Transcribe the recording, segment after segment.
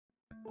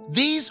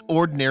These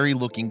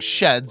ordinary-looking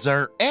sheds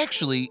are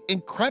actually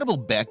incredible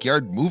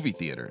backyard movie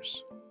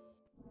theaters.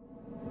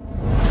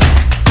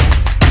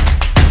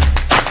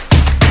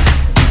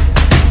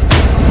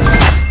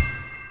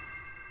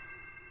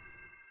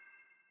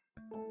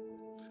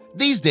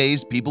 These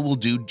days, people will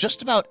do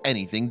just about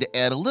anything to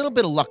add a little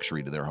bit of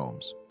luxury to their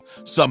homes.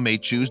 Some may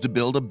choose to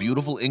build a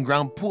beautiful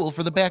in-ground pool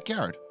for the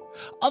backyard.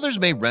 Others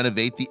may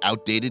renovate the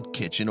outdated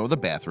kitchen or the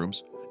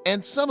bathrooms,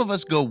 and some of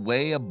us go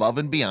way above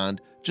and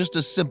beyond just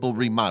a simple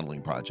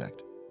remodeling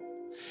project.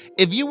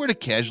 If you were to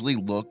casually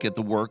look at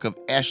the work of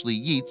Ashley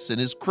Yeates and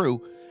his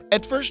crew,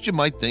 at first you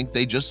might think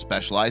they just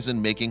specialize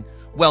in making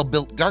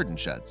well-built garden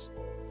sheds.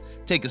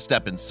 Take a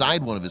step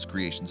inside one of his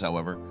creations,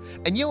 however,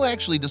 and you'll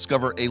actually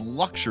discover a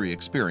luxury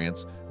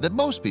experience that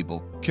most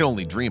people can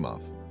only dream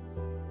of.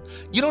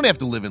 You don't have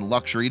to live in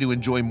luxury to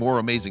enjoy more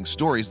amazing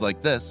stories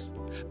like this.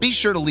 Be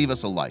sure to leave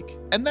us a like,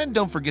 and then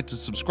don't forget to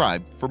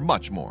subscribe for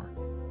much more.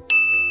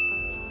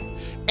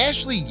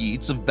 Ashley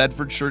Yeates of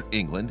Bedfordshire,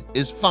 England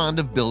is fond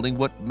of building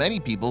what many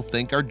people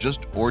think are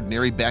just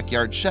ordinary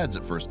backyard sheds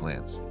at first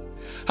glance.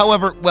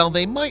 However, while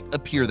they might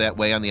appear that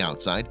way on the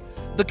outside,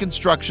 the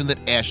construction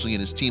that Ashley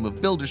and his team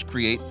of builders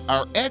create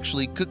are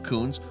actually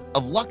cocoons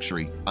of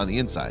luxury on the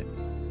inside.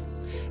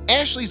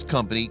 Ashley's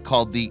company,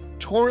 called the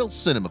Toril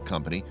Cinema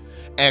Company,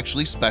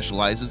 actually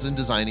specializes in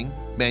designing,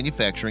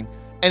 manufacturing,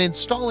 and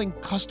installing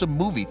custom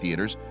movie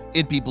theaters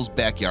in people's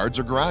backyards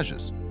or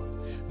garages.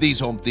 These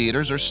home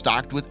theaters are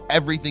stocked with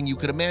everything you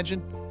could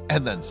imagine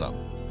and then some.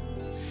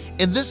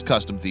 In this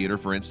custom theater,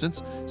 for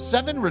instance,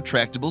 7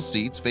 retractable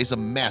seats face a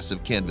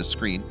massive canvas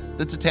screen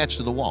that's attached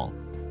to the wall.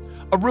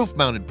 A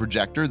roof-mounted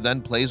projector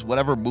then plays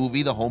whatever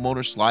movie the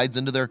homeowner slides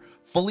into their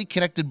fully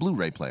connected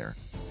Blu-ray player.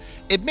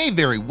 It may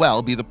very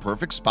well be the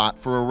perfect spot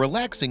for a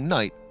relaxing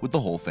night with the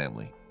whole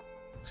family.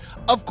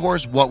 Of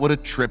course, what would a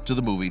trip to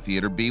the movie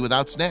theater be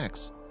without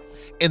snacks?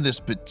 In this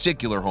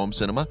particular home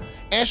cinema,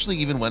 Ashley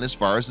even went as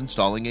far as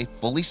installing a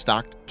fully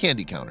stocked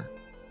candy counter.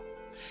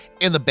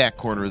 In the back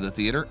corner of the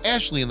theater,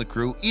 Ashley and the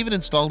crew even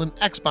installed an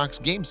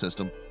Xbox game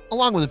system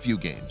along with a few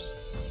games.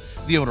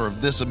 The owner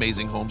of this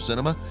amazing home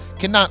cinema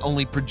can not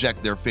only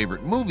project their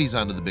favorite movies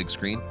onto the big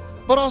screen,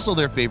 but also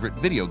their favorite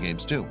video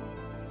games too.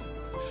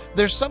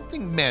 There's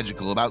something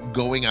magical about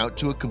going out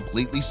to a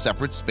completely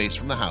separate space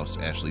from the house,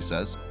 Ashley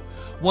says.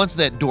 Once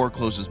that door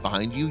closes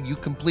behind you, you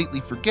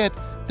completely forget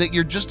that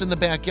you're just in the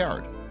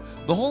backyard.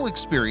 The whole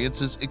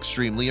experience is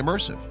extremely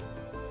immersive.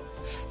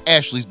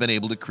 Ashley's been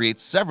able to create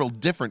several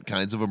different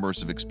kinds of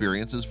immersive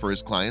experiences for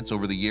his clients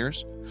over the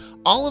years,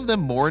 all of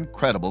them more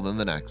incredible than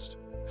the next.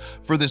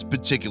 For this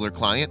particular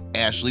client,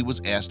 Ashley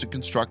was asked to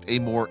construct a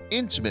more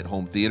intimate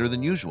home theater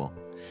than usual.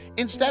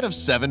 Instead of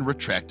 7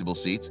 retractable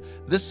seats,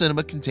 this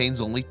cinema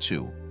contains only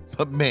 2,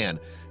 but man,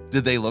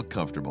 did they look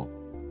comfortable.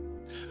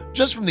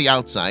 Just from the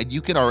outside,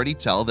 you can already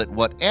tell that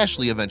what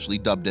Ashley eventually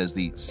dubbed as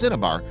the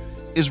Cinebar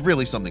is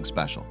really something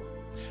special.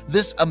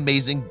 This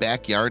amazing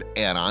backyard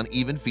add-on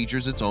even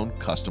features its own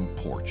custom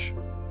porch.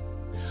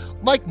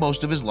 Like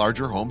most of his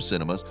larger home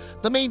cinemas,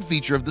 the main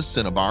feature of the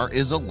Cinebar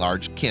is a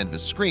large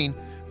canvas screen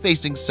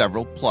facing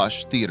several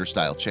plush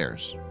theater-style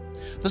chairs.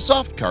 The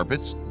soft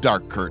carpets,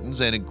 dark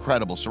curtains, and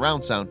incredible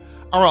surround sound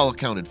are all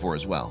accounted for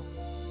as well.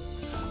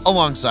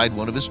 Alongside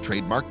one of his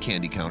trademark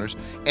candy counters,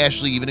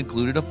 Ashley even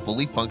included a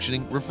fully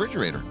functioning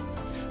refrigerator.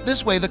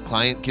 This way, the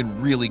client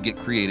can really get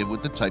creative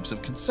with the types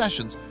of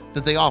concessions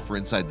that they offer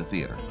inside the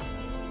theater.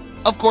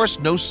 Of course,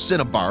 no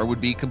Cinebar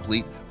would be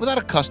complete without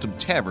a custom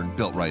tavern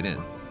built right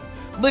in.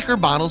 Liquor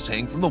bottles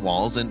hang from the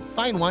walls and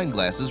fine wine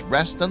glasses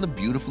rest on the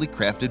beautifully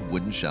crafted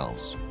wooden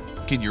shelves.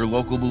 Can your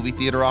local movie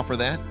theater offer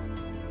that?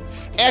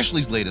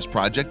 Ashley's latest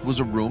project was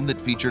a room that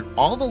featured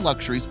all the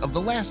luxuries of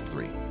the last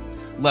 3.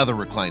 Leather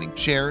reclining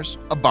chairs,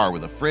 a bar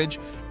with a fridge,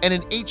 and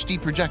an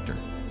HD projector.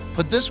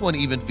 But this one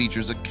even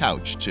features a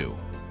couch too.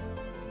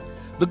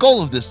 The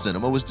goal of this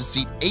cinema was to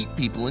seat 8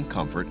 people in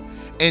comfort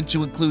and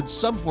to include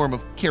some form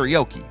of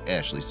karaoke,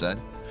 Ashley said.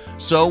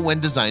 So when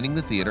designing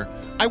the theater,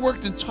 I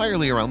worked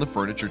entirely around the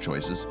furniture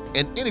choices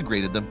and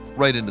integrated them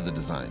right into the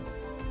design.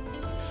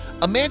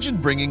 Imagine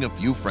bringing a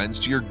few friends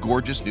to your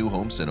gorgeous new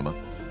home cinema,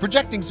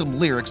 projecting some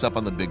lyrics up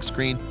on the big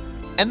screen,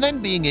 and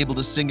then being able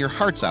to sing your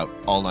hearts out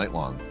all night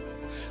long.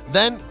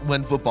 Then,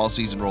 when football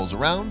season rolls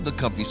around, the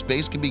comfy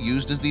space can be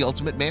used as the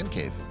ultimate man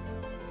cave.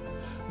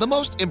 The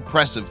most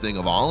impressive thing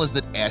of all is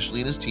that Ashley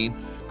and his team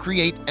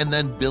create and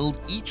then build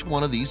each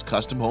one of these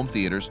custom home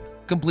theaters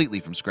completely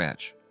from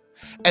scratch.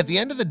 At the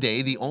end of the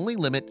day, the only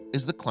limit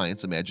is the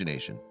client's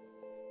imagination.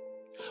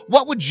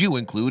 What would you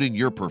include in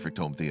your perfect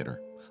home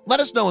theater? Let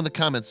us know in the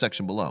comments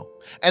section below.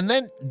 And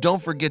then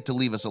don't forget to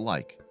leave us a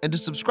like and to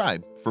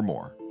subscribe for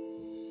more.